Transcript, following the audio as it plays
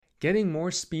Getting more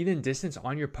speed and distance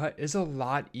on your putt is a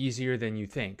lot easier than you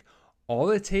think. All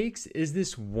it takes is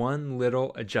this one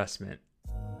little adjustment.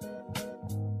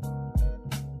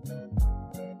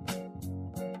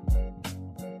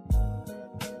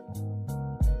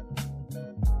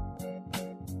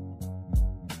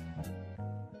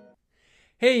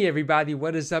 Hey everybody,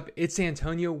 what is up? It's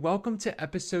Antonio. Welcome to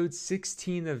episode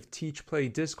 16 of Teach Play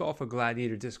Disc Golf, a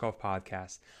Gladiator Disc Golf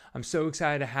podcast. I'm so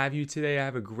excited to have you today. I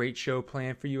have a great show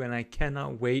planned for you and I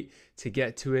cannot wait to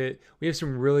get to it. We have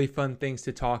some really fun things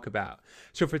to talk about.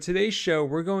 So for today's show,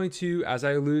 we're going to, as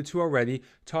I alluded to already,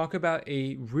 talk about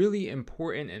a really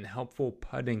important and helpful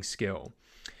putting skill.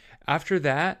 After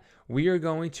that, we are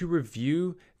going to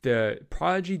review the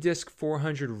Prodigy Disc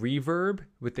 400 Reverb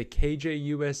with the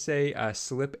KJUSA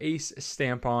Slip Ace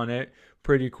stamp on it.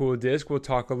 Pretty cool disc. We'll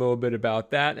talk a little bit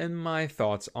about that and my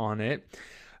thoughts on it.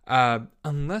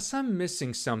 Unless I'm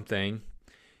missing something,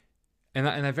 and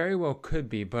I very well could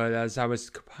be, but as I was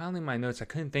compiling my notes, I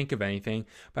couldn't think of anything.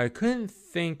 But I couldn't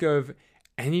think of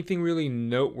anything really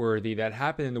noteworthy that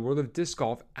happened in the world of disc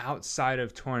golf outside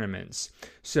of tournaments.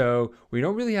 So we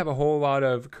don't really have a whole lot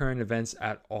of current events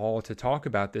at all to talk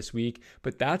about this week,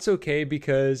 but that's okay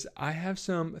because I have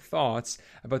some thoughts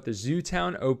about the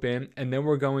Zootown Open, and then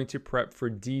we're going to prep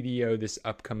for DDO this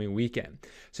upcoming weekend.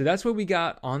 So that's what we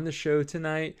got on the show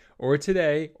tonight, or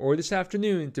today, or this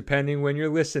afternoon, depending when you're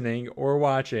listening or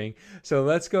watching. So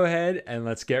let's go ahead and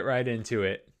let's get right into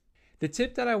it. The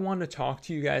tip that I want to talk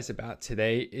to you guys about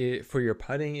today for your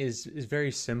putting is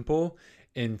very simple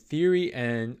in theory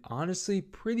and honestly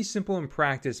pretty simple in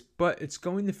practice, but it's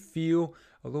going to feel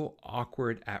a little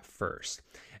awkward at first.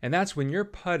 And that's when you're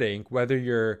putting, whether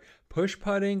you're push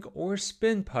putting or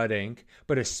spin putting,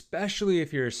 but especially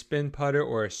if you're a spin putter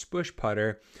or a spush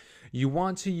putter, you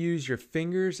want to use your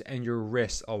fingers and your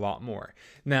wrists a lot more.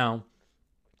 Now,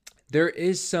 there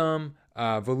is some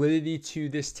validity to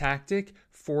this tactic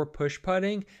for push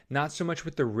putting, not so much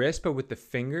with the wrist, but with the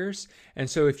fingers. And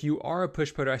so if you are a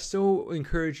push putter, I still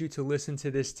encourage you to listen to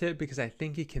this tip because I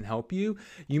think it can help you.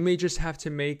 You may just have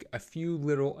to make a few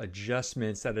little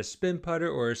adjustments that a spin putter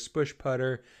or a spush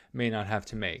putter may not have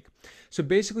to make. So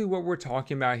basically what we're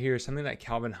talking about here is something that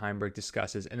Calvin Heimburg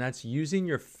discusses, and that's using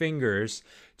your fingers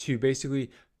to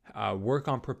basically work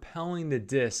on propelling the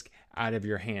disc out of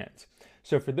your hand.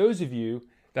 So for those of you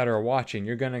that are watching,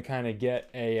 you're going to kind of get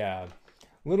a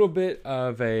little bit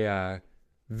of a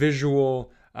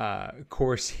visual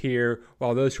course here,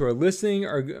 while those who are listening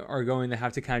are going to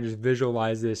have to kind of just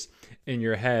visualize this in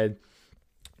your head.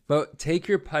 But take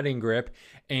your putting grip,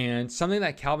 and something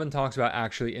that Calvin talks about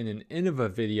actually in an Innova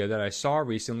video that I saw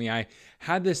recently. I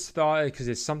had this thought because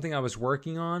it's something I was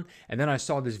working on, and then I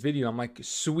saw this video. I'm like,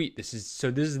 sweet, this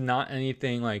is not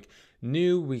anything like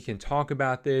new. We can talk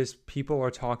about this. People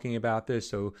are talking about this,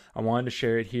 so I wanted to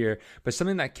share it here. But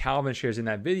something that Calvin shares in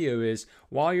that video is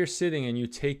while you're sitting and you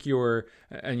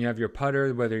have your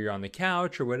putter, whether you're on the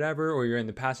couch or whatever, or you're in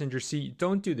the passenger seat,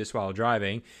 don't do this while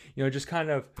driving. Just kind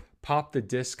of pop the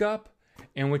disc up,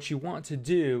 and what you want to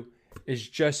do is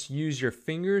just use your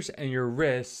fingers and your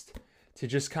wrist to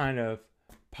just kind of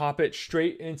pop it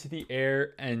straight into the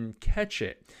air and catch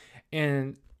it.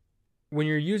 And when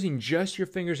you're using just your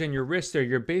fingers and your wrist there,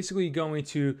 you're basically going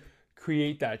to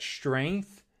create that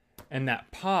strength and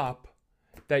that pop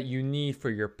that you need for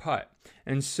your putt.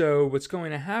 And so what's going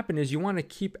to happen is you want to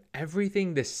keep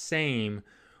everything the same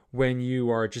when you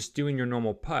are just doing your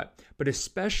normal putt. But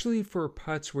especially for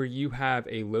putts where you have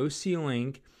a low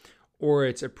ceiling or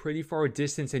it's a pretty far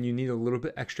distance and you need a little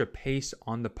bit extra pace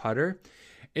on the putter,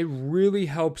 it really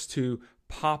helps to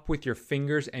pop with your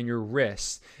fingers and your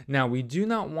wrists. Now, we do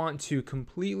not want to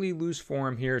completely lose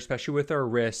form here, especially with our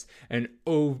wrists, and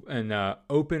open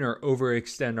or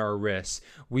overextend our wrists.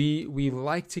 We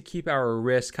like to keep our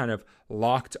wrists kind of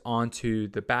locked onto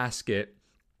the basket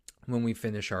when we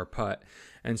finish our putt.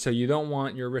 And so you don't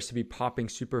want your wrist to be popping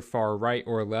super far right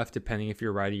or left, depending if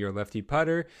you're righty or lefty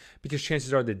putter, because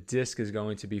chances are the disc is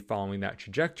going to be following that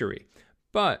trajectory.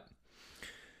 But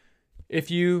as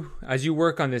you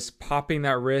work on this, popping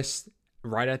that wrist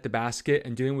right at the basket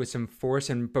and doing it with some force,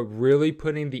 but really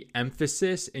putting the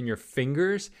emphasis in your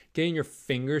fingers, getting your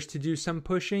fingers to do some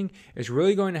pushing, is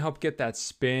really going to help get that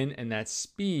spin and that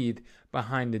speed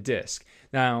behind the disc.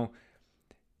 Now,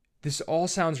 this all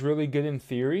sounds really good in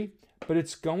theory, but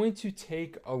it's going to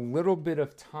take a little bit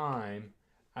of time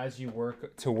as you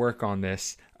work on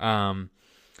this.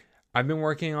 I've been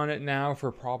working on it now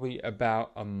for probably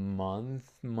about a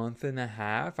month and a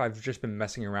half. I've just been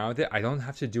messing around with it. I don't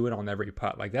have to do it on every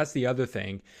putt. Like, that's the other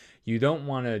thing. You don't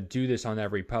want to do this on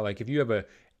every putt. Like, if you have a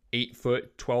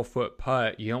 8-foot, 12-foot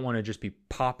putt, you don't want to just be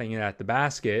popping it at the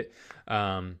basket.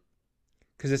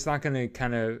 Because it's not going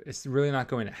to it's really not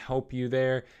going to help you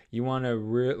there. You want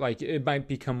to it might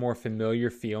become more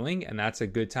familiar feeling, and that's a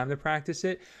good time to practice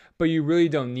it, but you really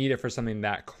don't need it for something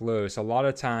that close. A lot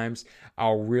of times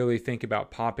I'll really think about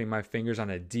popping my fingers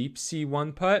on a deep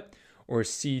C1 putt or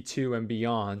C2 and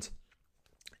beyond.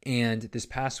 And this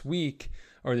past weekend,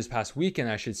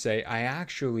 I should say, I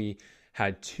actually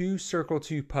had 2 Circle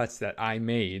 2 putts that I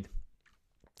made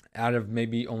out of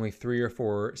maybe only 3 or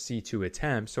 4 C2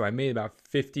 attempts. So I made about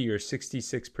 50 or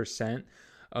 66%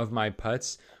 of my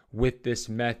putts with this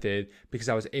method, because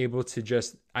I was able to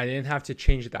I didn't have to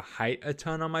change the height a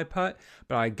ton on my putt,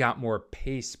 but I got more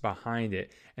pace behind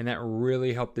it. And that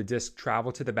really helped the disc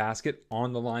travel to the basket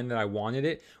on the line that I wanted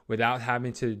it without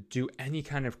having to do any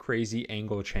kind of crazy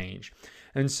angle change.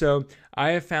 And so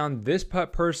I have found this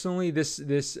putt personally, this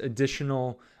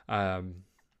additional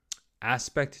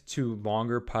aspect to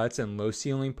longer putts and low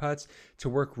ceiling putts to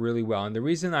work really well. And the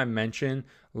reason I mention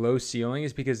low ceiling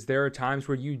is because there are times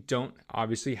where you don't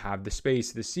obviously have the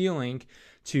space, the ceiling,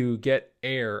 to get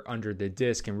air under the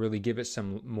disc and really give it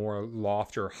some more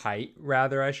loft or height,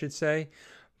 rather, I should say.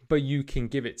 But you can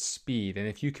give it speed. And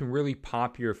if you can really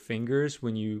pop your fingers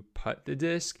when you putt the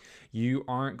disc, you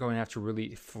aren't going to have to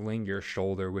really fling your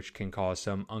shoulder, which can cause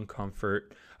some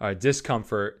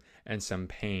discomfort and some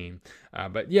pain.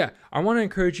 But yeah, I want to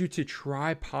encourage you to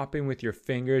try popping with your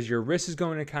fingers. Your wrist is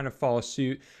going to kind of follow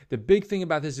suit. The big thing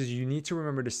about this is you need to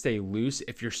remember to stay loose.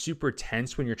 If you're super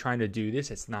tense when you're trying to do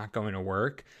this, it's not going to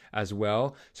work as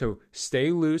well. So stay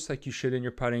loose like you should in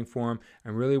your putting form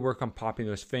and really work on popping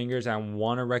those fingers. I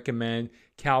want to recommend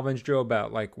Calvin's drill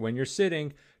about like when you're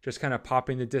sitting, just kind of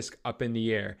popping the disc up in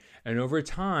the air. And over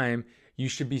time, you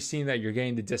should be seeing that you're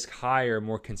getting the disc higher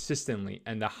more consistently.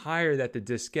 And the higher that the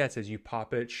disc gets as you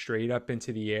pop it straight up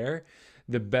into the air,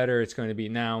 the better it's going to be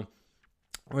now,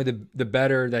 or the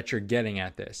better that you're getting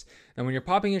at this. And when you're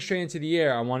popping it straight into the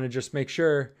air, I want to just make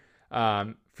sure,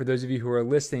 for those of you who are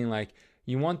listening, like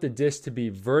you want the disc to be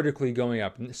vertically going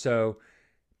up. So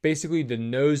basically the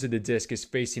nose of the disc is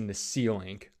facing the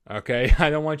ceiling. Okay,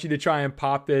 I don't want you to try and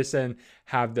pop this and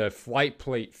have the flight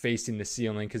plate facing the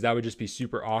ceiling, because that would just be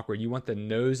super awkward. You want the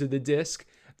nose of the disc,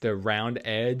 the round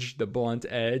edge, the blunt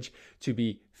edge, to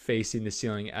be facing the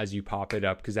ceiling as you pop it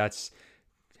up, because that's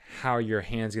how your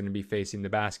hand's going to be facing the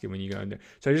basket when you go in there.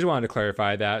 So I just wanted to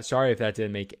clarify that. Sorry if that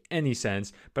didn't make any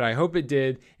sense, but I hope it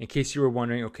did, in case you were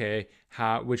wondering, okay,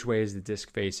 which way is the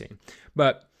disc facing?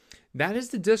 But that is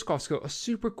the disc golf skill. A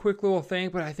super quick little thing,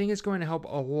 but I think it's going to help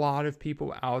a lot of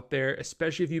people out there,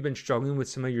 especially if you've been struggling with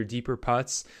some of your deeper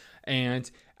putts.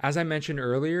 And as I mentioned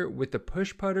earlier, with the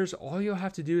push putters, all you'll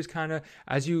have to do is kind of,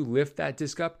 as you lift that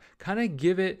disc up, kind of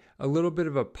give it a little bit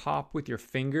of a pop with your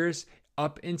fingers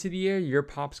up into the air. Your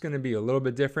pop's going to be a little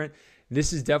bit different.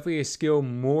 This is definitely a skill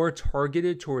more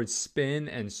targeted towards spin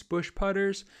and push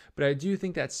putters, but I do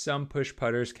think that some push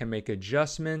putters can make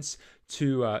adjustments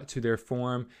to their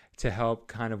form to help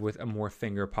kind of with a more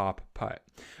finger pop putt.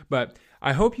 But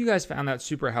I hope you guys found that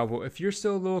super helpful. If you're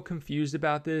still a little confused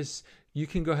about this, you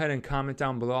can go ahead and comment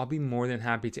down below. I'll be more than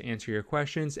happy to answer your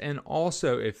questions. And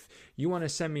also, if you want to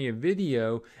send me a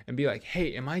video and be like,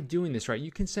 hey, am I doing this right?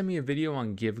 You can send me a video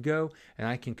on GiveGo and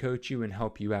I can coach you and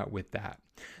help you out with that.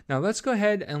 Now let's go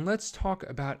ahead and let's talk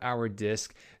about our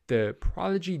disc, the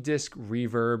Prodigy Disc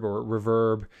Reverb or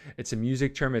Reverb. It's a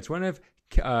music term. It's one of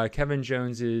Kevin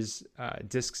Jones's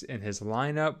discs in his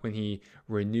lineup when he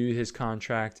renewed his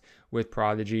contract with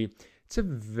Prodigy. It's a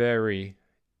very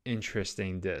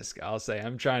interesting disc, I'll say.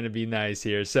 I'm trying to be nice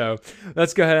here. So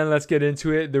let's go ahead and let's get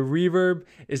into it. The Reverb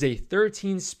is a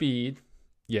 13-speed,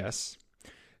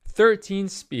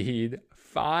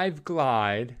 5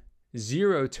 glide,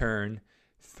 0 turn,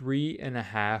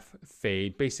 3.5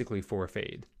 fade, basically 4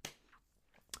 fade.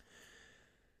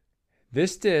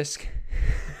 This disc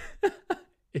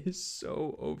is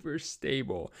so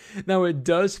overstable. Now it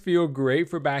does feel great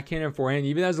for backhand and forehand,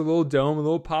 even as a little dome, a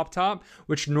little pop top,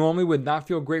 which normally would not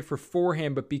feel great for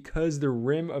forehand, but because the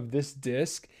rim of this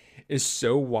disc is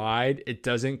so wide, it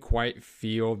doesn't quite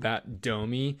feel that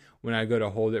domey when I go to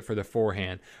hold it for the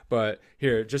forehand. But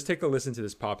here, just take a listen to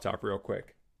this pop top real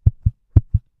quick.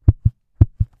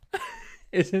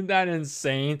 Isn't that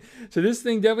insane? So this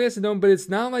thing definitely has a dome, but it's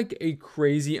not like a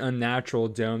crazy unnatural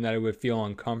dome that it would feel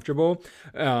uncomfortable.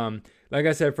 Like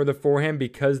I said, for the forehand,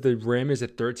 because the rim is a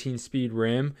 13-speed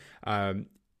rim,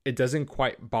 it doesn't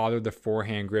quite bother the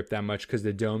forehand grip that much because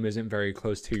the dome isn't very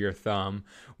close to your thumb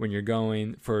when you're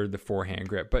going for the forehand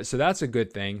grip. But so that's a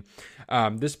good thing.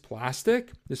 This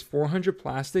 400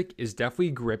 plastic is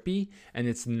definitely grippy, and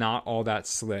it's not all that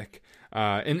slick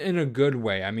in a good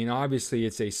way. I mean, obviously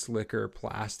it's a slicker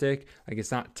plastic. Like,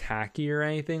 it's not tacky or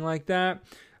anything like that.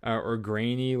 Or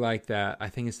grainy like that. I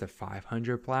think it's the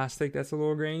 500 plastic that's a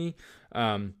little grainy.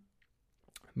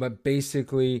 But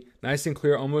basically nice and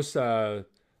clear, almost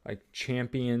like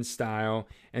Champion style,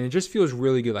 and it just feels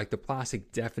really good. Like, the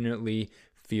plastic definitely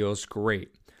feels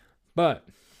great. But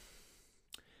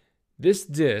this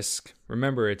disc,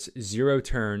 remember, it's 0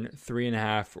 turn,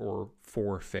 3.5 or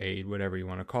 4 fade, whatever you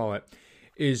want to call it,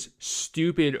 is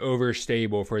stupid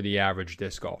overstable for the average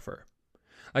disc golfer.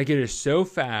 Like, it is so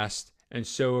fast and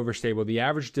so overstable. The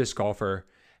average disc golfer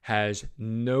has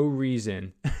no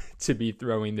reason to be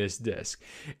throwing this disc.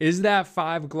 Is that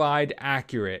 5 glide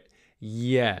accurate?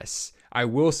 Yes. I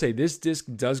will say this disc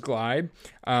does glide.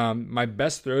 My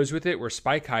best throws with it were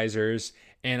Spikeisers,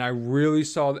 and I really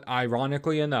saw,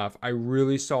 ironically enough,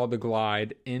 the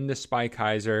glide in the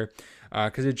Spikeiser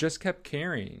because it just kept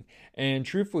carrying. And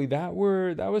truthfully, that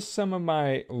was some of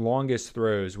my longest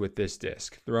throws with this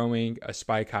disc, throwing a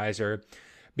Spikeiser,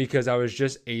 because I was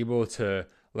just able to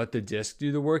let the disc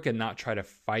do the work and not try to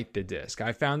fight the disc.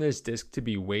 I found this disc to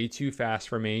be way too fast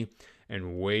for me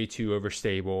and way too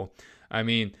overstable. I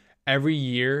mean, every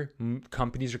year,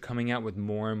 companies are coming out with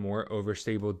more and more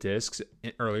overstable discs.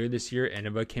 Earlier this year,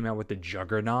 Innova came out with the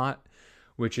Juggernaut,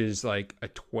 which is like a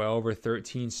 12 or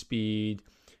 13 speed,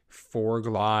 4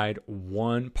 glide,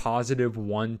 1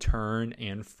 turn,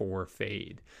 and 4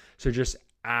 fade. So just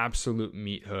absolute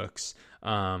meat hooks.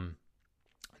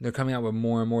 They're coming out with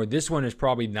more and more. This one is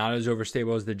probably not as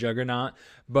overstable as the Juggernaut,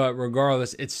 but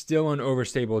regardless, it's still an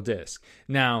overstable disc.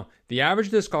 Now, the average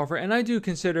disc golfer, and I do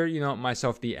consider,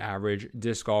 myself the average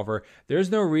disc golfer, there's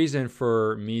no reason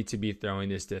for me to be throwing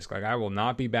this disc. Like, I will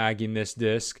not be bagging this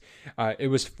disc.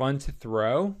 It was fun to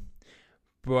throw,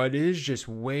 but it is just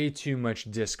way too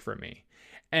much disc for me.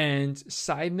 And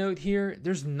side note here,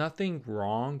 there's nothing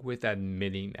wrong with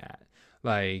admitting that.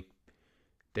 Like,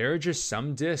 there are just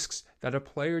some discs that a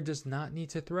player does not need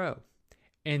to throw.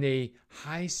 And a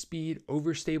high-speed,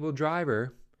 overstable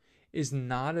driver is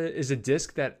a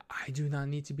disc that I do not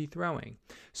need to be throwing.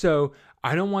 So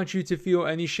I don't want you to feel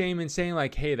any shame in saying,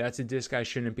 like, hey, that's a disc I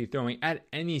shouldn't be throwing at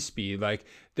any speed. Like,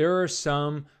 there are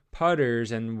some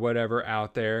putters and whatever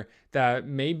out there that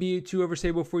may be too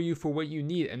overstable for you for what you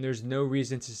need. And there's no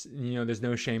reason to, there's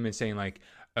no shame in saying, like,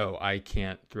 oh, I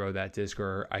can't throw that disc,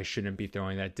 or I shouldn't be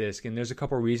throwing that disc. And there's a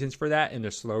couple reasons for that in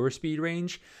the slower speed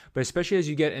range, but especially as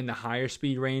you get in the higher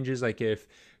speed ranges, like if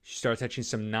you start touching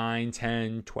some 9,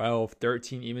 10, 12,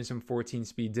 13, even some 14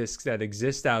 speed discs that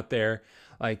exist out there,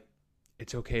 like,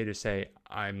 it's okay to say,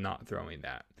 I'm not throwing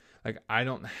that. Like, I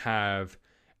don't have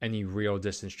any real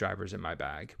distance drivers in my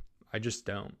bag. I just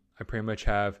don't. I pretty much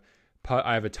have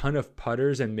a ton of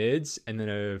putters and mids, and then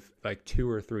I have like 2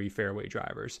 or 3 fairway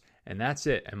drivers, and that's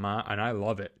it. And I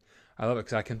love it. I love it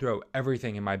because I can throw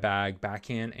everything in my bag,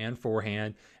 backhand and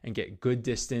forehand, and get good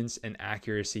distance and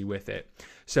accuracy with it.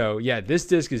 So yeah, this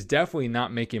disc is definitely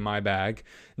not making my bag.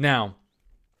 Now,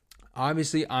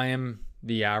 obviously, I am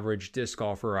the average disc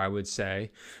golfer, I would say.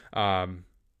 I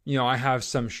have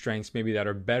some strengths maybe that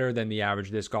are better than the average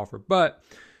disc golfer, but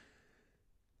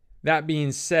that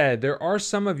being said, there are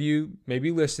some of you maybe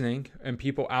listening and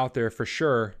people out there for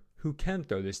sure who can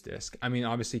throw this disc. I mean,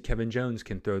 obviously Kevin Jones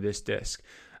can throw this disc.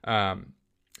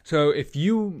 So if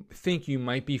you think you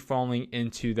might be falling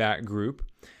into that group,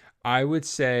 I would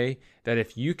say that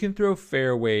if you can throw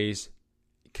fairways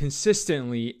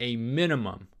consistently a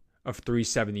minimum of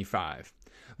 375,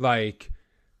 like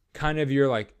kind of your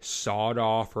like sawed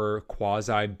off or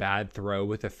quasi bad throw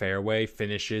with a fairway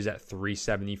finishes at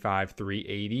 375,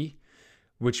 380,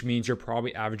 which means you're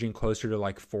probably averaging closer to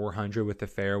like 400 with the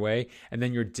fairway. And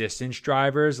then your distance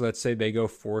drivers, let's say they go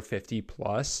 450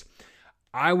 plus.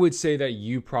 I would say that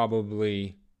you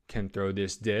probably can throw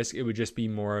this disc. It would just be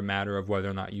more a matter of whether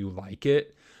or not you like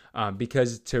it.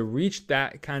 Because to reach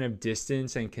that kind of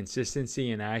distance and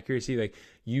consistency and accuracy, like,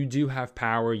 you do have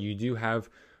power, you do have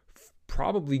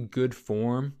probably good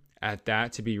form at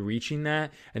that to be reaching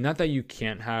that. And not that you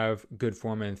can't have good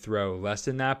form and throw less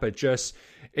than that, but just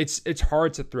it's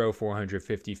hard to throw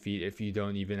 450 feet if you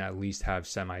don't even at least have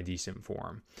semi-decent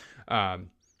form.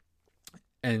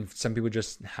 And some people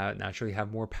just naturally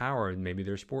have more power, and maybe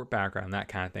their sport background, that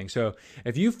kind of thing. So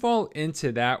if you fall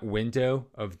into that window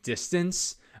of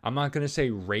distance, I'm not going to say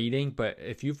rating, but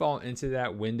if you fall into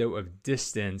that window of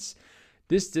distance,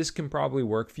 this disc can probably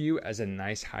work for you as a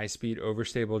nice high-speed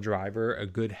overstable driver, a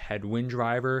good headwind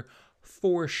driver,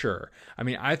 for sure. I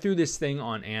mean, I threw this thing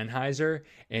on Anheuser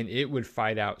and it would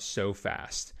fight out so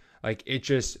fast. Like, it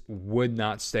just would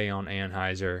not stay on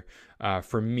Anheuser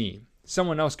for me.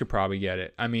 Someone else could probably get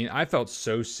it. I mean, I felt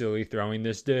so silly throwing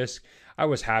this disc. I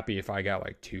was happy if I got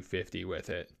like 250 with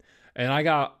it. And I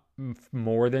got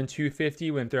more than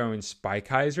 250 when throwing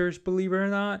Spikeheisers, believe it or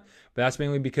not. But that's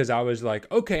mainly because I was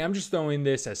like, okay, I'm just throwing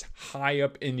this as high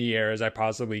up in the air as I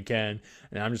possibly can,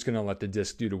 and I'm just going to let the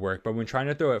disc do the work. But when trying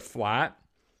to throw it flat,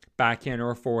 backhand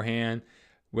or forehand,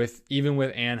 even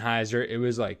with Anheuser, it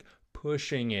was like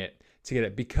pushing it to get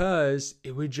it because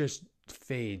it would just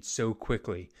fade so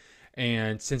quickly.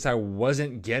 And since I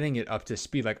wasn't getting it up to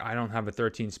speed, like I don't have a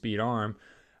 13-speed arm,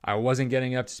 I wasn't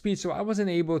getting up to speed, so I wasn't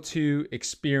able to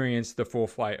experience the full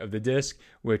flight of the disc,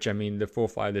 which, I mean, the full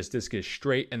flight of this disc is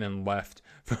straight and then left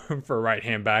for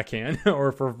right-hand backhand,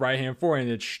 or for right-hand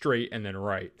forehand, it's straight and then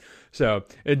right. So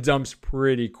it dumps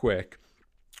pretty quick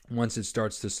once it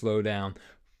starts to slow down,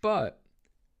 but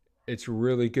it's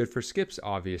really good for skips,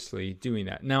 obviously, doing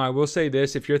that. Now, I will say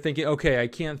this, if you're thinking, okay, I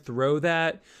can't throw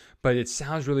that, but it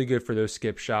sounds really good for those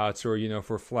skip shots or,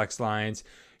 for flex lines,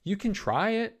 you can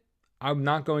try it. I'm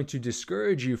not going to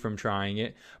discourage you from trying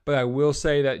it, but I will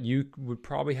say that you would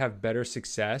probably have better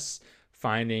success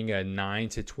finding a 9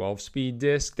 to 12 speed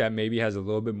disc that maybe has a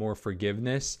little bit more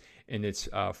forgiveness in its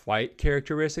flight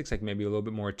characteristics, like maybe a little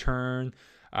bit more turn.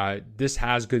 This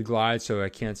has good glide, so I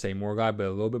can't say more glide, but a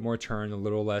little bit more turn, a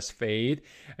little less fade,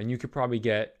 and you could probably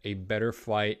get a better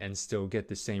flight and still get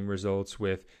the same results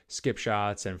with skip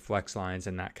shots and flex lines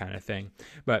and that kind of thing.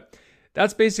 But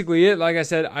that's basically it. Like I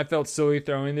said, I felt silly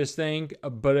throwing this thing,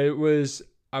 but I was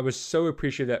so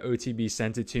appreciative that OTB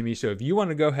sent it to me. So if you want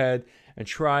to go ahead and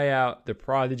try out the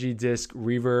Prodigy Disc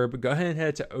Reverb, go ahead and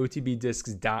head to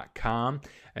otbdiscs.com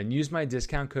and use my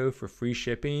discount code for free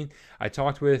shipping. I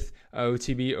talked with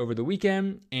OTB over the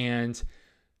weekend, and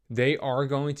they are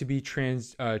going to be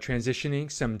transitioning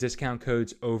some discount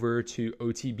codes over to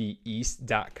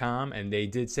otbeast.com, and they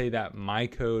did say that my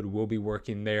code will be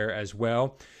working there as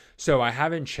well. So I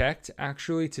haven't checked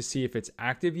actually to see if it's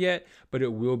active yet, but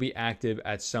it will be active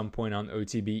at some point on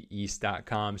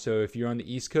otbeast.com. So if you're on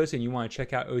the East Coast and you want to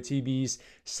check out OTB's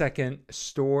second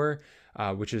store,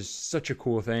 which is such a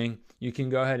cool thing, you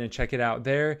can go ahead and check it out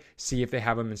there, see if they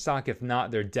have them in stock. If not,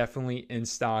 they're definitely in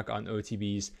stock on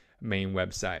OTB's main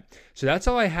website. So that's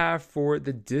all I have for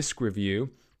the disc review.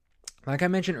 Like I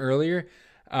mentioned earlier,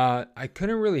 I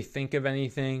couldn't really think of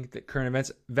anything. The current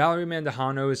events. Valerie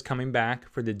Mandujano is coming back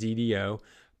for the DDO.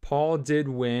 Paul did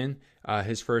win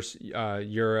his first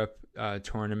Europe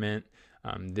tournament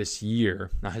this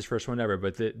year. Not his first one ever,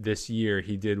 but this year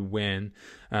he did win.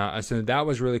 So that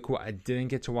was really cool. I didn't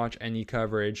get to watch any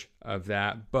coverage of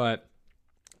that, but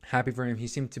happy for him. He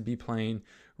seemed to be playing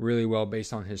really well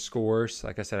based on his scores.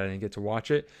 Like I said, I didn't get to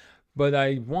watch it, but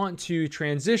I want to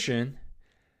transition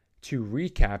to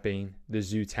recapping the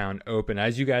Zootown Open.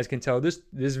 As you guys can tell, this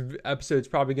episode is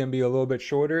probably going to be a little bit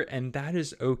shorter, and that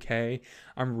is okay.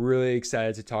 I'm really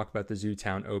excited to talk about the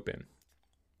Zootown Open.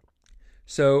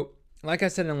 So, like I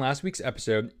said in last week's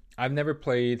episode, I've never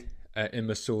played in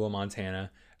Missoula, Montana.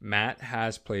 Matt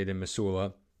has played in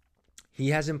Missoula. He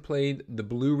hasn't played the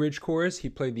Blue Ridge course. He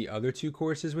played the other two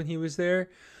courses when he was there.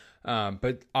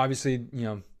 But obviously,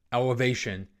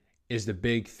 elevation is the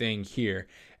big thing here.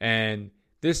 And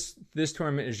this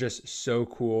tournament is just so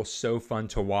cool, so fun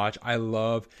to watch. I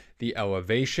love the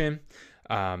elevation.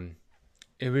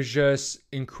 It was just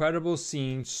incredible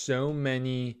seeing so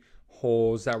many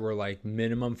holes that were like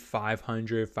minimum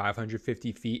 500,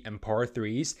 550 feet and par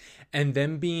threes, and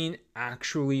them being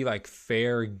actually like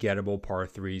fair gettable par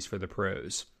threes for the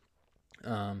pros.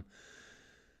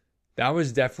 That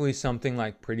was definitely something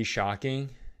like pretty shocking,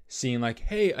 seeing like,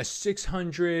 hey, a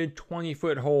 620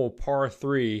 foot hole par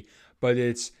three, but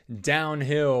it's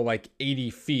downhill like 80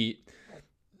 feet.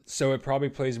 So it probably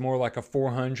plays more like a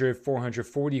 400,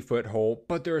 440 foot hole,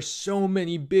 but there are so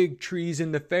many big trees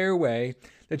in the fairway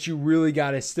that you really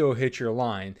got to still hit your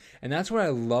line. And that's what I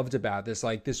loved about this.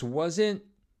 Like, this wasn't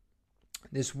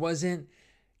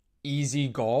easy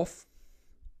golf.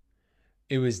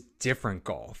 It was different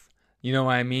golf. You know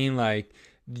what I mean? Like,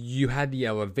 you had the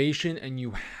elevation and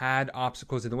you had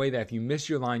obstacles in the way that if you missed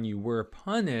your line, you were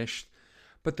punished,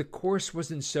 but the course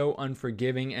wasn't so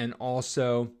unforgiving, and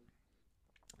also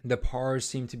the pars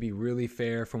seemed to be really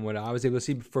fair from what I was able to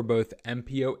see for both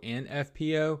MPO and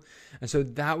FPO. And so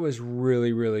that was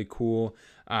really, really cool.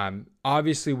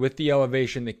 Obviously, with the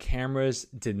elevation, the cameras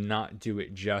did not do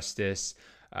it justice.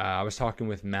 I was talking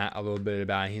with Matt a little bit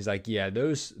about it. He's like, yeah,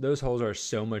 those holes are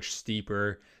so much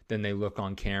steeper than they look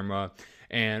on camera.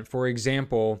 And for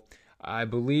example, I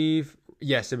believe,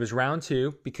 yes, it was round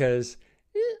 2 because,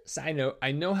 side note,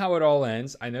 I know how it all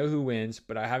ends. I know who wins,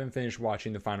 but I haven't finished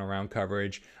watching the final round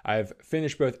coverage. I've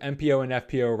finished both MPO and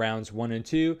FPO rounds 1 and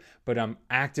 2, but I'm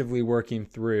actively working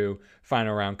through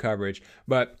final round coverage.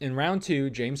 But in round 2,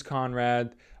 James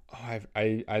Conrad,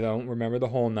 I don't remember the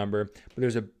hole number, but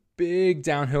there's a big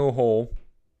downhill hole,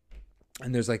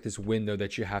 and there's like this window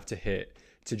that you have to hit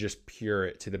to just pure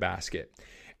it to the basket.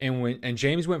 And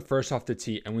James went first off the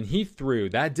tee, and when he threw,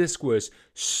 that disc was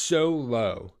so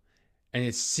low and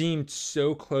it seemed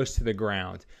so close to the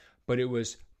ground, but it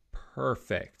was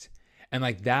perfect. And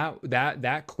like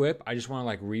that clip, I just want to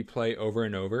like replay over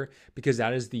and over because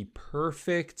that is the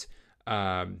perfect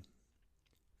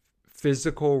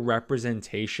physical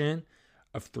representation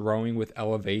of throwing with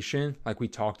elevation, like we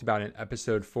talked about in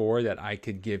episode 4, that I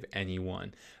could give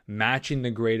anyone, matching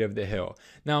the grade of the hill.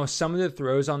 Now, some of the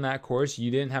throws on that course, you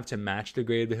didn't have to match the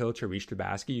grade of the hill to reach the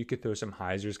basket. You could throw some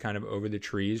hyzers kind of over the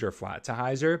trees or flat to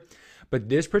hyzer. But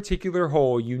this particular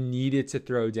hole, you needed to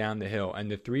throw down the hill.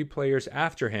 And the 3 players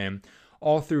after him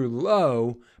all threw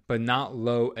low, but not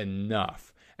low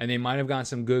enough. And they might have gotten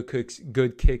some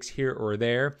good kicks here or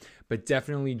there, but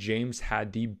definitely James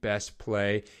had the best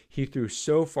play. He threw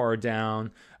so far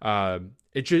down,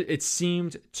 it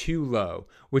seemed too low,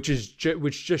 which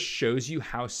just shows you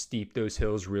how steep those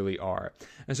hills really are.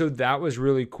 And so that was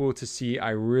really cool to see.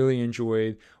 I really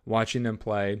enjoyed watching them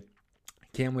play.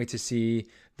 Can't wait to see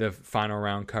the final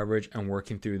round coverage and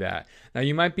working through that. Now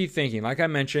you might be thinking, like I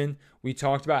mentioned, we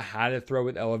talked about how to throw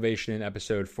with elevation in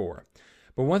episode 4.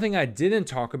 But one thing I didn't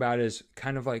talk about is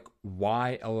kind of like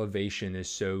why elevation is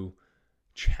so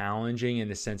challenging in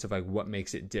the sense of like what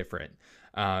makes it different,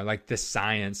 like the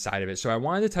science side of it. So I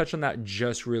wanted to touch on that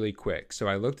just really quick. So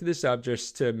I looked this up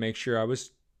just to make sure I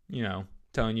was,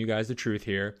 telling you guys the truth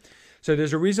here. So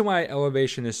there's a reason why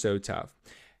elevation is so tough.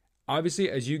 Obviously,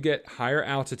 as you get higher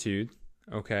altitude,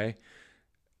 okay,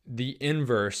 the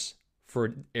inverse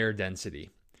for air density.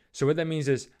 So what that means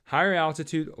is higher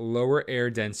altitude, lower air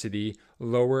density,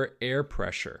 lower air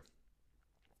pressure.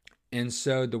 And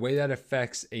so the way that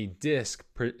affects a disc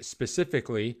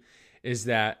specifically is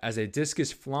that as a disc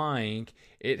is flying,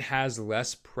 it has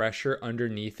less pressure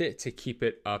underneath it to keep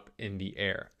it up in the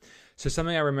air. So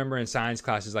something I remember in science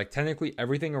class is like technically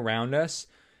everything around us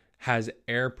has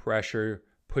air pressure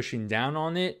pushing down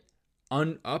on it,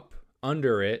 up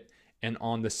under it, and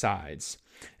on the sides.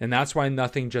 And that's why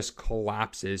nothing just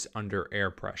collapses under air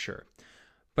pressure.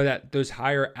 But at those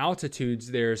higher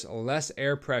altitudes, there's less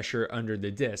air pressure under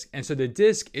the disc. And so the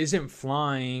disc isn't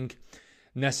flying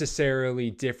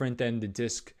necessarily different than the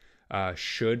disc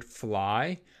should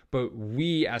fly. But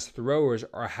we as throwers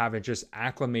haven't just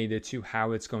acclimated to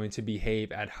how it's going to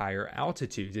behave at higher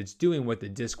altitudes. It's doing what the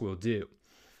disc will do.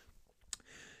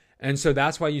 And so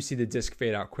that's why you see the disc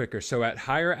fade out quicker. So at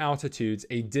higher altitudes,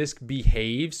 a disc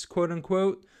behaves, quote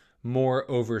unquote, more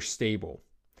overstable.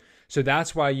 So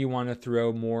that's why you want to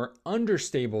throw more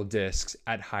understable discs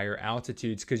at higher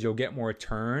altitudes because you'll get more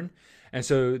turn. And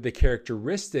so the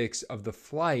characteristics of the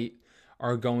flight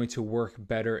are going to work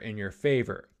better in your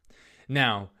favor.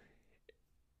 Now,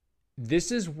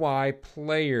 this is why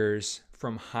players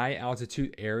from high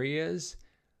altitude areas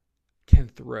can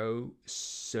throw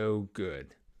so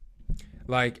good.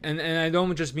 Like, and I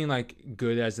don't just mean like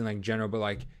good as in like general, but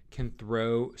like can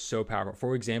throw so powerful.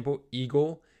 For example,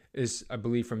 Eagle is, I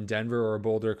believe, from Denver or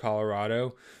Boulder,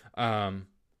 Colorado.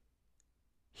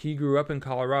 He grew up in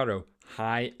Colorado,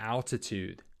 high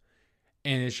altitude.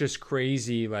 And it's just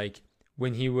crazy. Like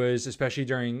when he was, especially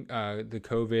during the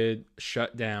COVID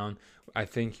shutdown, I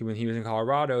think when he was in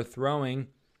Colorado throwing,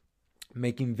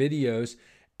 making videos,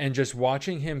 and just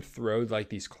watching him throw like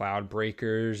these cloud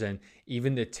breakers and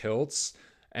even the tilts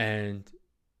and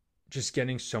just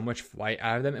getting so much flight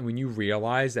out of them. And when you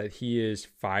realize that he is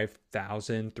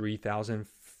 5,000, 3,000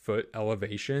 foot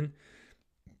elevation,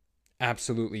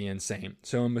 absolutely insane.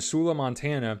 So in Missoula,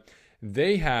 Montana,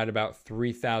 they had about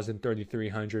 3,000,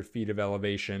 3,300 feet of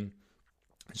elevation.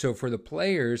 So for the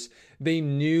players, they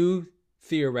knew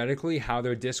theoretically how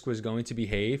their disc was going to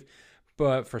behave.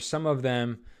 But for some of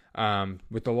them,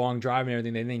 with the long drive and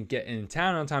everything, they didn't get in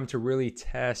town on time to really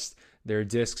test their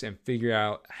discs and figure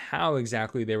out how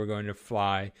exactly they were going to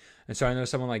fly. And so I know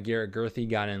someone like Garrett Gurthey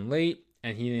got in late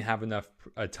and he didn't have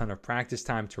a ton of practice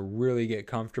time to really get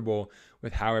comfortable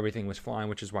with how everything was flying,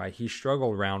 which is why he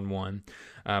struggled round 1.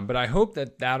 But I hope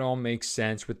that all makes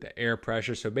sense with the air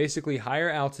pressure. So basically higher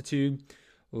altitude,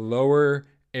 lower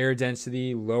air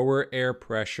density, lower air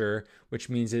pressure, which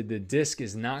means that the disc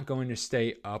is not going to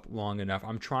stay up long enough.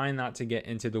 I'm trying not to get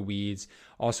into the weeds,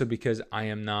 also because I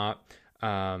am not,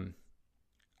 I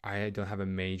don't have a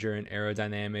major in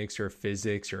aerodynamics or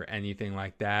physics or anything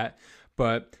like that.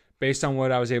 But based on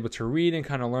what I was able to read and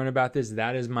kind of learn about this,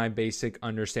 that is my basic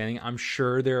understanding. I'm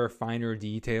sure there are finer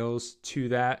details to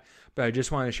that, but I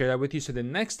just wanted to share that with you. So the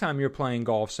next time you're playing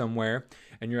golf somewhere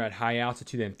and you're at high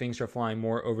altitude and things are flying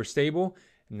more overstable,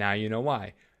 now you know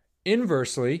why.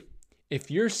 Inversely, if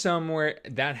you're somewhere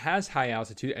that has high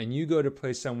altitude and you go to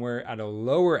play somewhere at a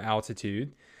lower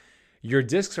altitude, your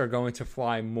discs are going to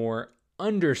fly more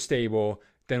understable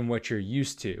than what you're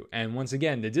used to. And once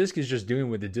again, the disc is just doing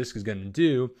what the disc is going to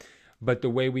do, but the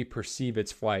way we perceive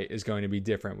its flight is going to be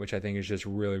different, which I think is just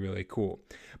really, really cool.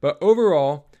 But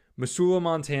overall, Missoula,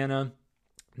 Montana,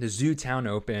 the Zootown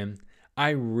Open,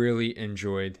 I really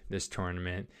enjoyed this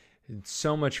tournament. It's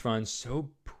so much fun,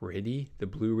 so pretty. The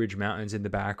Blue Ridge Mountains in the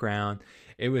background.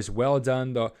 It was well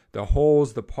done. The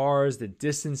holes, the pars, the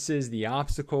distances, the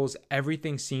obstacles,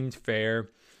 everything seemed fair.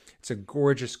 It's a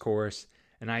gorgeous course,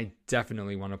 and I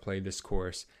definitely want to play this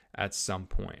course at some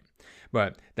point.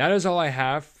 But that is all I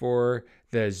have for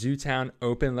the Zootown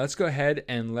Open. Let's go ahead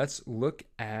and let's look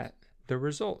at the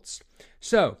results.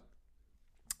 So,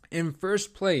 in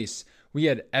first place, we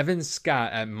had Evan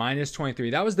Scott at minus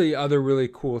 23. That was the other really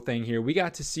cool thing here. We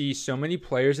got to see so many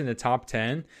players in the top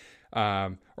 10,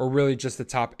 or really just the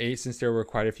top 8 since there were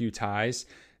quite a few ties,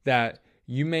 that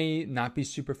you may not be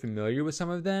super familiar with some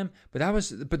of them,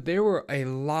 but there were a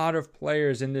lot of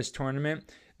players in this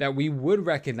tournament that we would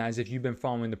recognize if you've been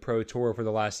following the Pro Tour for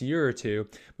the last year or two.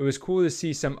 It was cool to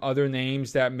see some other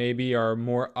names that maybe are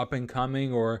more up and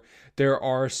coming, or there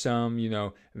are some,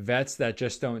 vets that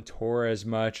just don't tour as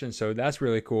much. And so that's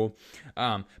really cool.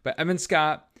 But Evan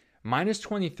Scott, minus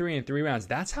 23 in 3 rounds.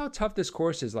 That's how tough this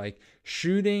course is. Like,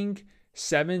 shooting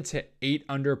 7 to 8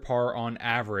 under par on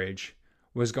average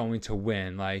was going to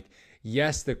win. Like,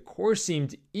 yes, the course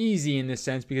seemed easy in this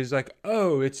sense because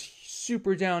it's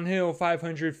super downhill,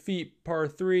 500 feet, par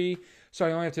 3. So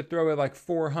I only have to throw it like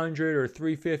 400 or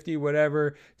 350,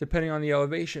 whatever, depending on the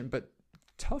elevation. But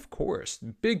tough course,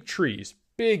 big trees,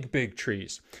 big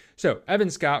trees. So Evan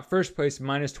Scott, first place,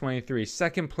 minus 23.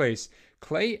 Second place,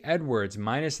 Clay Edwards,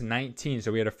 minus 19.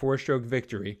 So we had a 4-stroke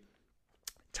victory.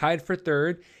 Tied for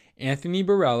third, Anthony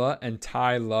Barella and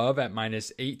Ty Love at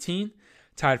minus 18.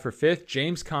 Tied for fifth,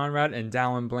 James Conrad and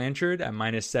Dallin Blanchard at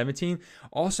minus 17.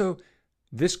 Also,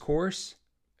 this course,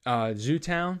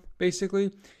 Zootown,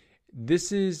 basically,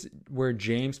 this is where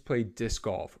James played disc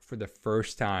golf for the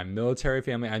first time. Military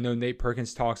family. I know Nate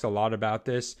Perkins talks a lot about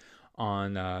this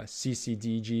on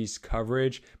CCDG's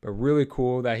coverage, but really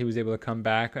cool that he was able to come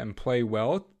back and play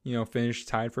well. Finished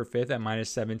tied for fifth at minus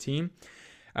 17.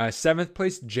 Seventh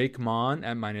place, Jake Mon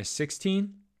at minus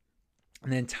 16.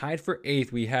 And then tied for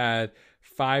eighth, we had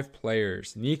 5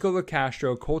 players: Nico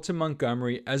LaCastro, Colton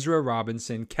Montgomery, Ezra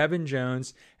Robinson, Kevin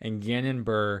Jones, and Gannon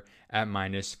Burr at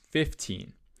minus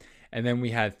 15. And then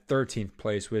we had 13th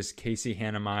place was Casey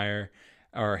Hanemeyer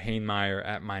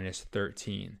at minus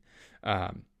 13.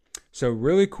 So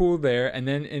really cool there. And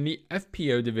then in the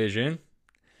FPO division,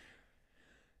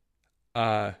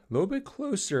 a little bit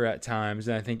closer at times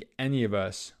than I think any of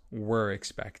us were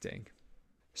expecting.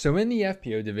 So in the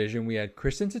FPO division, we had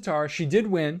Kristen Tatar. She did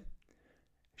win.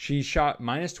 She shot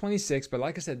minus 26, but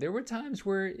like I said, there were times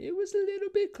where it was a little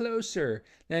bit closer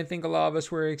than I think a lot of us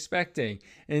were expecting.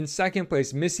 In second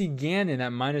place, Missy Gannon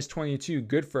at minus 22.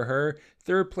 Good for her.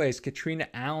 Third place, Katrina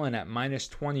Allen at minus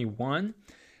 21.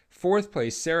 Fourth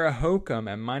place, Sarah Hokum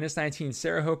at minus 19.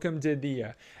 Sarah Hokum did the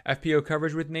FPO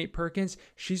coverage with Nate Perkins.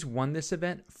 She's won this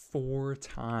event 4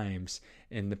 times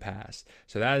in the past.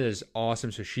 So that is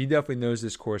awesome. So she definitely knows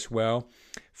this course well.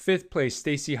 Fifth place,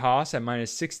 Stacy Haas at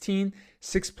minus 16.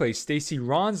 Sixth place, Stacy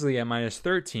Ronsley at minus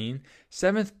 13.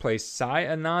 Seventh place, Sai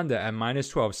Ananda at minus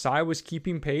 12. Sai was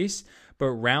keeping pace, but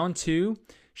round 2,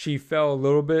 she fell a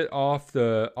little bit off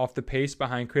the pace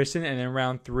behind Kristen, and then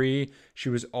round 3, she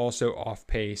was also off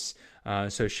pace.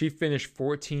 So she finished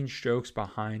 14 strokes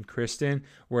behind Kristen,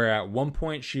 where at one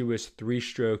point she was 3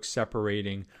 strokes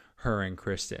separating her and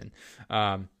Kristen.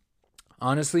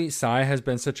 Honestly, Sai has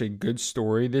been such a good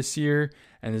story this year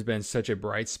and has been such a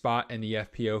bright spot in the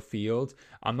FPO field.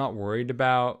 I'm not worried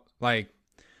about, I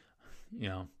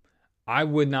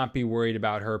would not be worried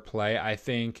about her play. I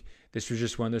think this was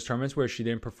just one of those tournaments where she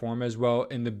didn't perform as well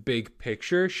in the big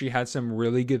picture. She had some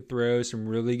really good throws, some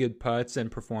really good putts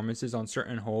and performances on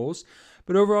certain holes.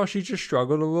 But overall, she just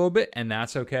struggled a little bit, and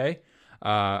that's okay.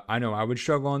 I know I would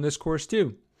struggle on this course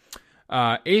too.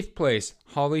 Eighth place,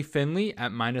 Holly Finley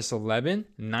at -11.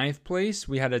 Ninth place,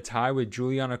 we had a tie with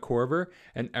Juliana Korver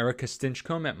and Erica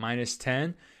Stinchcomb at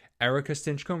 -10. Erica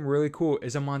Stinchcomb, really cool,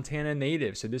 is a Montana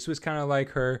native. So this was kind of like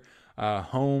her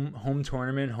home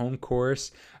tournament, home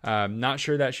course. Not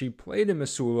sure that she played in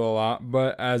Missoula a lot,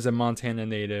 but as a Montana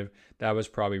native, that was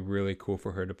probably really cool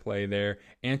for her to play there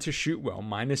and to shoot well.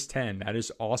 -10, that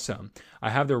is awesome. I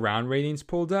have the round ratings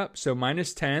pulled up. So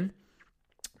 -10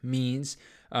 means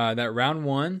that round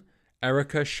one,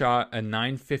 Erica shot a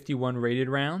 951 rated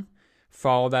round,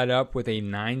 followed that up with a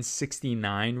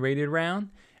 969 rated round,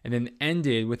 and then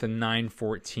ended with a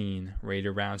 914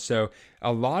 rated round. So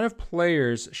a lot of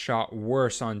players shot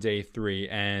worse on day 3,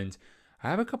 and I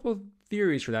have a couple of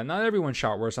theories for that. Not everyone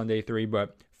shot worse on day 3,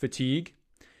 but fatigue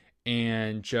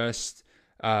and just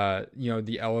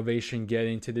the elevation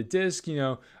getting to the disc.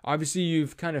 Obviously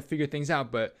you've kind of figured things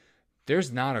out, but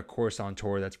there's not a course on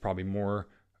tour that's probably more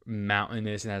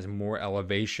mountainous and has more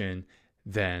elevation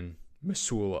than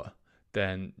Missoula,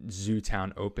 than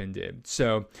Zootown Open did.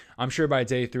 So I'm sure by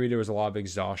day 3 there was a lot of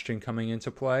exhaustion coming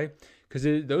into play, because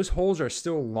those holes are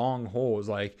still long holes.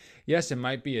 Like, yes, it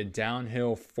might be a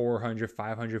downhill 400,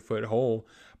 500 foot hole,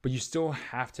 but you still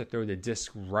have to throw the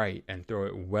disc right and throw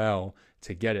it well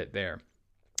to get it there.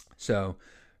 So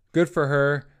good for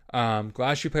her.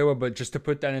 Glad she played well, but just to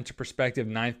put that into perspective,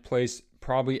 9th place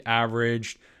probably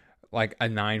averaged like a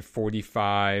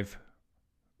 945,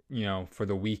 for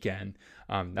the weekend.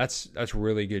 That's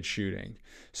really good shooting.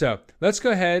 So let's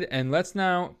go ahead and let's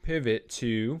now pivot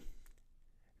to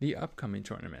the upcoming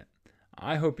tournament.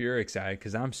 I hope you're excited,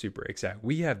 because I'm super excited.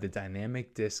 We have the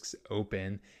Dynamic Discs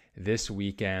Open this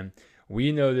weekend.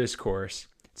 We know this course.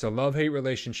 It's a love-hate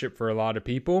relationship for a lot of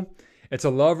people. It's a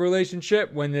love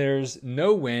relationship when there's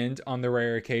no wind on the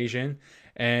rare occasion,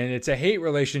 and it's a hate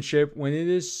relationship when it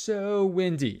is so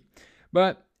windy.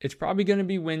 But it's probably going to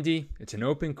be windy. It's an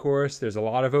open course. There's a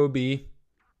lot of OB.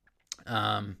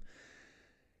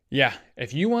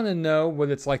 If you want to know what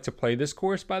it's like to play this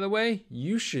course, by the way,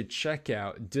 you should check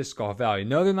out Disc Golf Valley.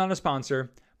 No, they're not a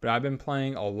sponsor, but I've been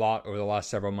playing a lot over the last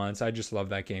several months. I just love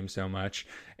that game so much.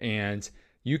 And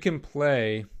you can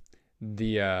play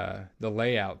the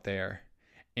layout there.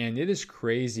 And it is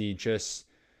crazy just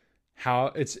how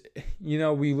it's,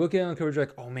 we look at it on coverage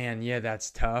like, oh man, yeah, that's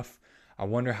tough. I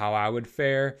wonder how I would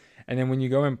fare. And then when you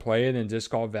go and play it in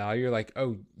Disc Golf Valley, you're like,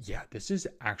 oh yeah, this is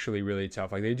actually really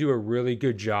tough. Like, they do a really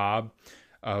good job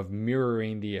of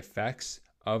mirroring the effects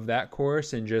of that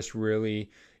course, and just really,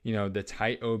 the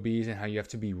tight OBs and how you have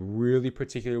to be really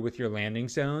particular with your landing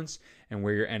zones and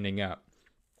where you're ending up.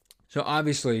 So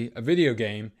obviously a video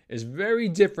game is very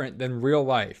different than real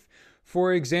life.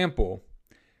 For example,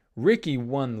 Ricky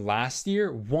won last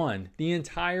year, won the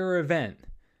entire event.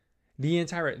 The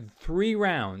entire 3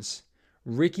 rounds,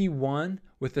 Ricky won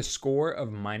with a score of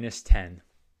 -10.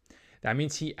 That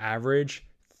means he averaged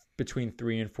between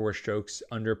 3 and 4 strokes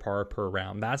under par per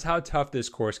round. That's how tough this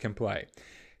course can play.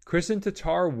 Kristen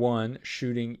Tatar won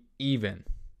shooting even.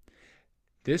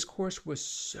 This course was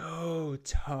so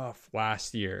tough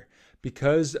last year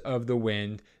because of the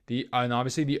wind. And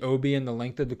obviously the OB and the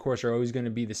length of the course are always going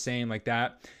to be the same like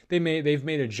that. They've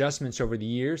made adjustments over the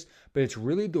years, but it's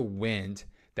really the wind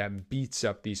that beats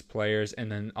up these players, and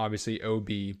then obviously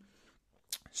OB.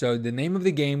 So the name of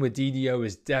the game with DDO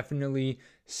is definitely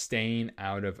staying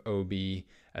out of OB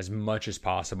as much as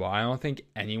possible. I don't think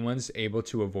anyone's able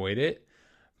to avoid it,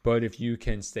 but if you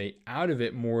can stay out of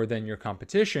it more than your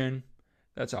competition,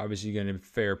 that's obviously going to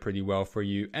fare pretty well for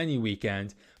you any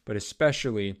weekend, but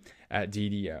especially at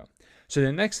DDO. So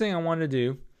the next thing I want to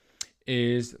do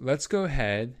is let's go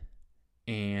ahead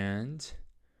and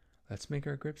let's make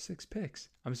our Grip 6 picks.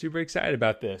 I'm super excited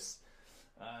about this.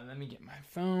 Let me get my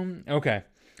phone. Okay,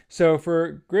 so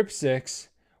for Grip 6,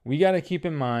 we got to keep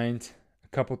in mind a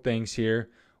couple things here.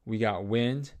 We got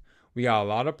wind. We got a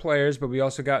lot of players, but we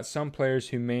also got some players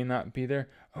who may not be there.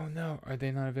 Oh no, are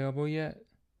they not available yet?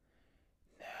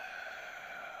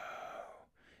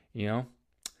 No.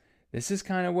 This is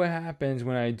kind of what happens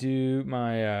when I do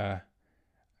my,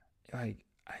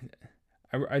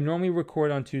 I normally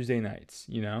record on Tuesday nights,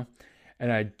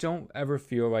 and I don't ever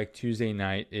feel like Tuesday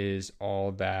night is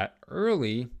all that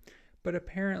early, but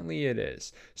apparently it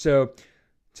is. So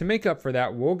to make up for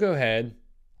that, we'll go ahead.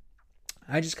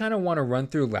 I just kind of want to run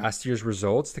through last year's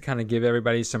results to kind of give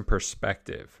everybody some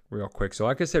perspective real quick. So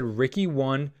like I said, Ricky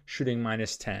won shooting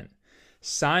 -10.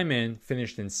 Simon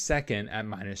finished in second at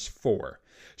 -4.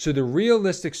 So the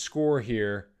realistic score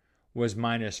here was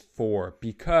 -4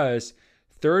 because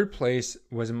third place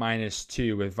was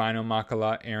 -2 with Vino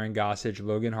Makala, Aaron Gossage,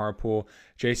 Logan Harpool,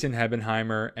 Jason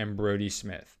Hebenheimer, and Brody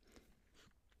Smith.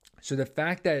 So the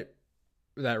fact that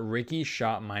Ricky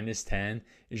shot -10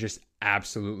 is just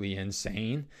absolutely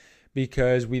insane,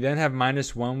 because we then have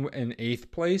 -1 in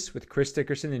 8th place with Chris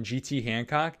Dickerson and GT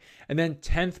Hancock, and then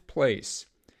 10th place,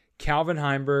 Calvin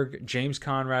Heimberg, James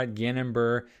Conrad, Gannon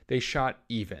Burr, they shot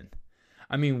even.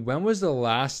 I mean, when was the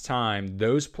last time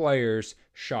those players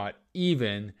shot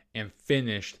even and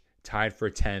finished tied for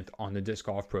 10th on the Disc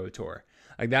Golf Pro Tour?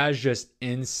 Like, that is just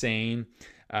insane.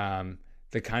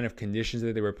 The kind of conditions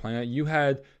that they were playing at. You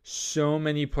had so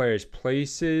many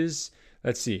places,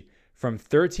 let's see, from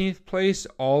 13th place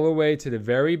all the way to the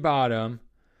very bottom,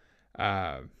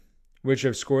 which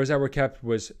of scores that were kept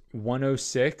was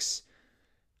 106.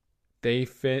 They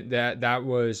fit that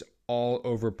was all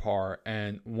over par,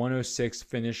 and 106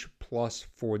 finished plus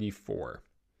 44.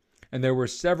 And there were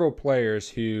several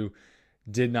players who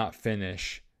did not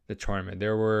finish the tournament.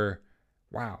 There were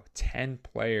 10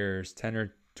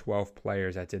 or 12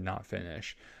 players that did not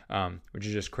finish, which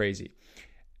is just crazy.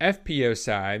 FPO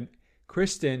side,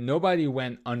 Kristen, nobody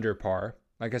went under par.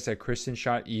 Like I said, Kristen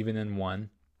shot even and won.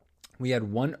 We had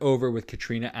 1 over with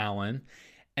Katrina Allen.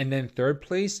 And then 3rd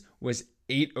place was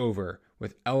 8 over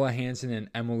with Ella Hansen and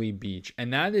Emily Beach.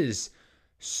 And that is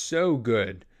so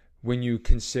good when you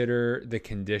consider the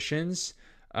conditions.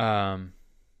 Let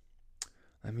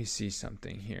me see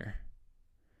something here.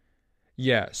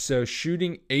 Yeah, so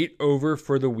shooting 8 over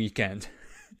for the weekend.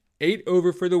 8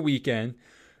 over for the weekend.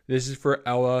 This is for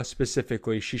Ella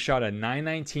specifically. She shot a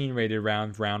 919 rated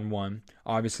round 1.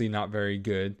 Obviously not very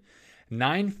good.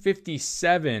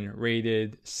 957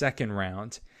 rated second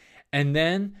round. And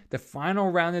then the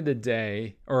final round of the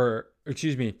day, the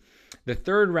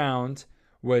third round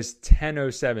was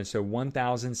 1007, so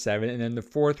 1007. And then the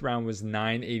fourth round was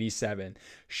 987.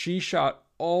 She shot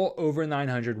all over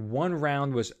 900. One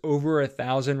round was over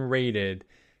 1,000 rated.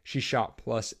 She shot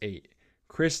 +8.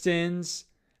 Kristen's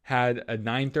had a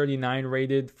 939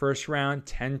 rated first round,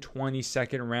 1020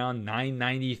 second round,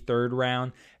 990 third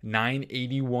round,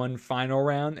 981 final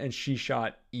round, and she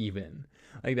shot even.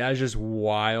 Like, that is just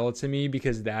wild to me,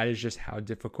 because that is just how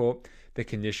difficult the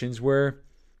conditions were.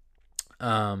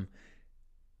 In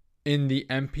the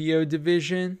MPO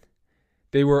division,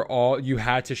 you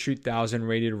had to shoot 1,000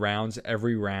 rated rounds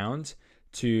every round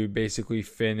to basically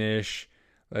finish.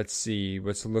 Let's see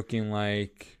what's looking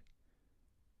like.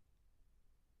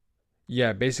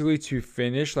 Yeah, basically to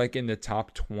finish like in the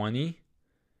top 20,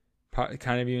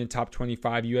 kind of even top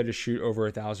 25, you had to shoot over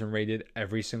 1,000 rated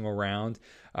every single round,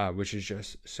 which is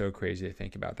just so crazy to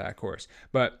think about that course.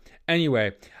 But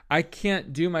anyway, I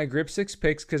can't do my Grip 6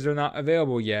 picks because they're not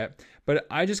available yet. But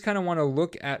I just kind of want to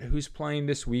look at who's playing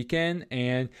this weekend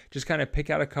and just kind of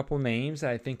pick out a couple names that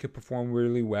I think could perform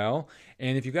really well.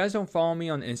 And if you guys don't follow me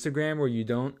on Instagram, or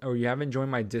you haven't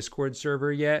joined my Discord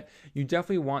server yet, you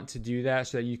definitely want to do that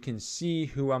so that you can see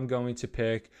who I'm going to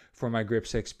pick for my Grip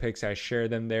 6 picks. I share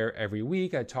them there every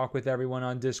week. I talk with everyone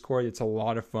on Discord. It's a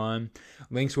lot of fun.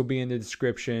 Links will be in the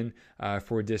description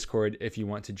for Discord if you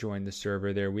want to join the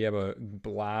server there. We have a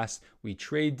blast. We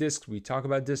trade discs. We talk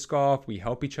about disc golf. We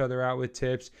help each other out with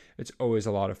tips. It's always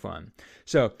a lot of fun.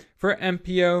 So for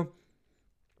MPO,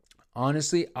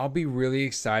 honestly, I'll be really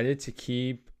excited to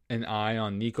keep an eye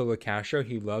on Nico Locascio.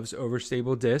 He loves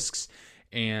overstable discs,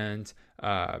 and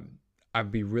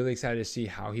I'd be really excited to see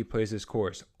how he plays this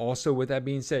course. Also, with that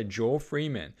being said, Joel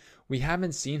Freeman, we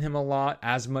haven't seen him a lot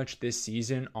as much this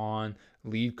season on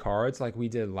lead cards like we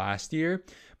did last year,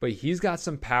 but he's got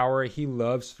some power. He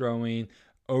loves throwing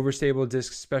overstable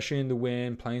discs, especially in the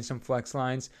wind, playing some flex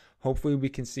lines. Hopefully we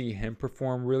can see him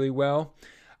perform really well.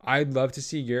 I'd love to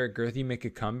see Garrett Gurthie make a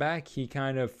comeback. He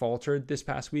kind of faltered this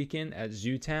past weekend at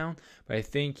Zootown, but I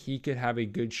think he could have a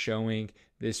good showing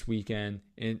this weekend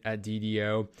at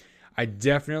DDO. I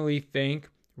definitely think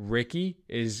Ricky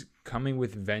is coming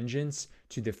with vengeance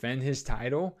to defend his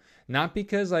title. Not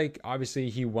because, obviously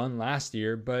he won last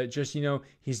year, but just,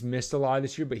 he's missed a lot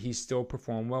this year, but he's still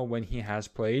performed well when he has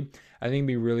played. I think it'd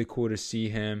be really cool to see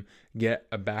him get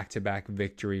a back-to-back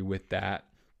victory with that.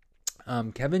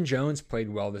 Kevin Jones played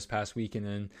well this past weekend,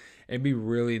 and it'd be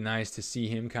really nice to see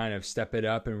him kind of step it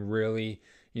up and really,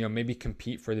 maybe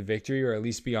compete for the victory, or at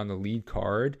least be on the lead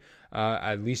card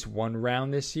at least one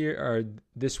round this year or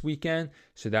this weekend.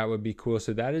 So that would be cool.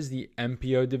 So that is the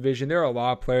MPO division. There are a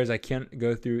lot of players. I can't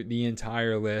go through the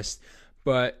entire list,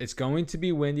 but it's going to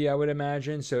be windy, I would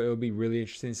imagine. So it'll be really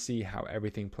interesting to see how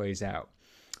everything plays out.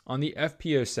 On the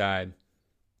FPO side,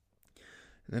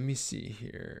 let me see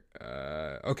here.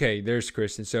 Okay, there's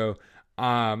Kristen. So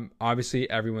obviously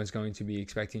everyone's going to be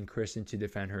expecting Kristen to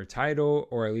defend her title,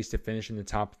 or at least to finish in the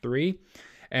top 3.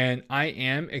 And I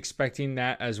am expecting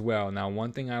that as well. Now,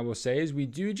 one thing I will say is we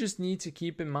do just need to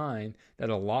keep in mind that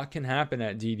a lot can happen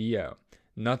at DDO.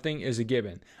 Nothing is a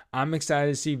given. I'm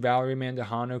excited to see Valerie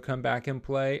Mandujano come back and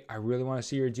play. I really want to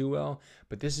see her do well,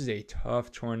 but this is a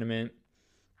tough tournament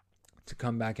to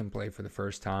come back and play for the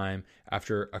first time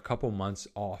after a couple months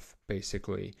off,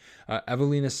 basically.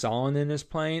 Evelina Salonen is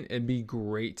playing. It'd be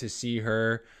great to see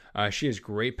her. She has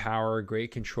great power,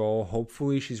 great control.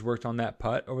 Hopefully she's worked on that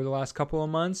putt over the last couple of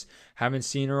months. Haven't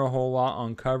seen her a whole lot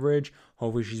on coverage.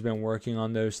 Hopefully she's been working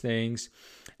on those things.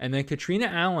 And then Katrina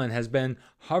Allen has been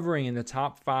hovering in the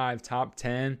top 5, top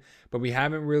 10, but we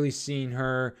haven't really seen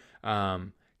her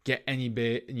get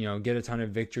a ton of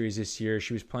victories this year.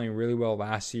 She was playing really well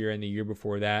last year and the year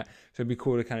before that. So it'd be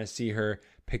cool to kind of see her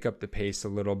pick up the pace a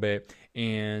little bit.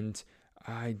 And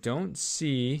I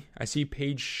see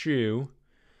Paige Shue.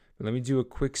 But let me do a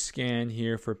quick scan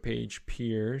here for Paige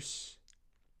Pierce.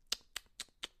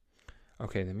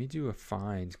 Okay, let me do a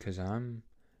find because I'm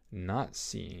not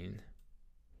seeing.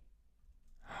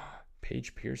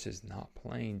 Paige Pierce is not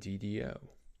playing DDO.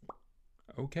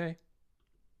 Okay.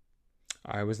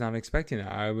 I was not expecting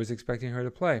that. I was expecting her to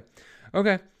play.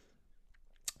 Okay.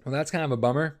 Well, that's kind of a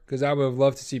bummer because I would have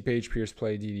loved to see Paige Pierce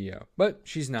play DDO, but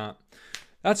she's not.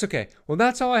 That's okay. Well,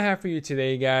 that's all I have for you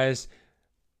today, guys.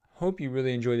 Hope you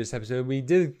really enjoyed this episode. We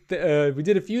did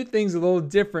a few things a little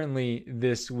differently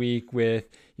this week with,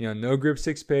 no Group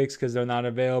 6 picks because they're not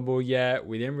available yet.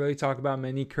 We didn't really talk about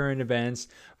many current events,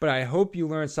 but I hope you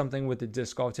learned something with the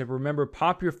disc golf tip. Remember,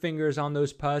 pop your fingers on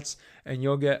those putts and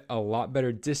you'll get a lot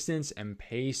better distance and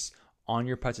pace on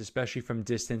your putts, especially from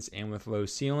distance and with low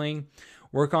ceiling.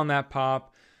 Work on that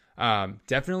pop.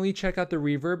 Definitely check out the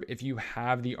reverb if you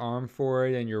have the arm for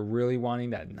it and you're really wanting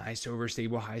that nice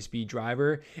overstable high-speed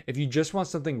driver. If you just want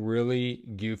something really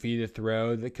goofy to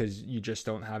throw because you just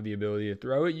don't have the ability to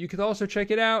throw it, you could also check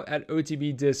it out at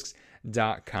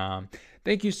otbdiscs.com.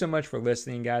 Thank you so much for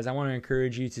listening, guys. I want to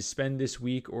encourage you to spend this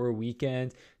week or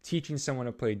weekend teaching someone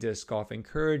to play disc golf.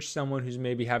 Encourage someone who's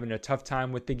maybe having a tough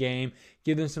time with the game.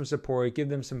 Give them some support. Give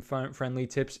them some fun, friendly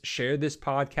tips. Share this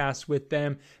podcast with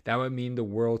them. That would mean the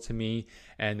world to me.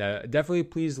 And definitely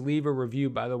please leave a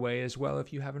review, by the way, as well,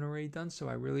 if you haven't already done so.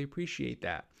 I really appreciate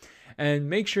that. And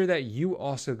make sure that you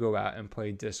also go out and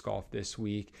play disc golf this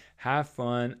week. Have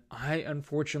fun. I,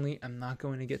 unfortunately, am not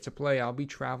going to get to play. I'll be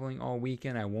traveling all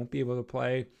weekend. I won't be able to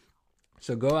play.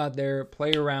 So go out there,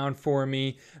 play around for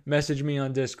me, message me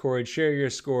on Discord, share your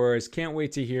scores. Can't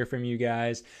wait to hear from you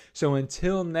guys. So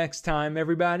until next time,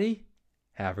 everybody,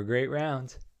 have a great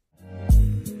round.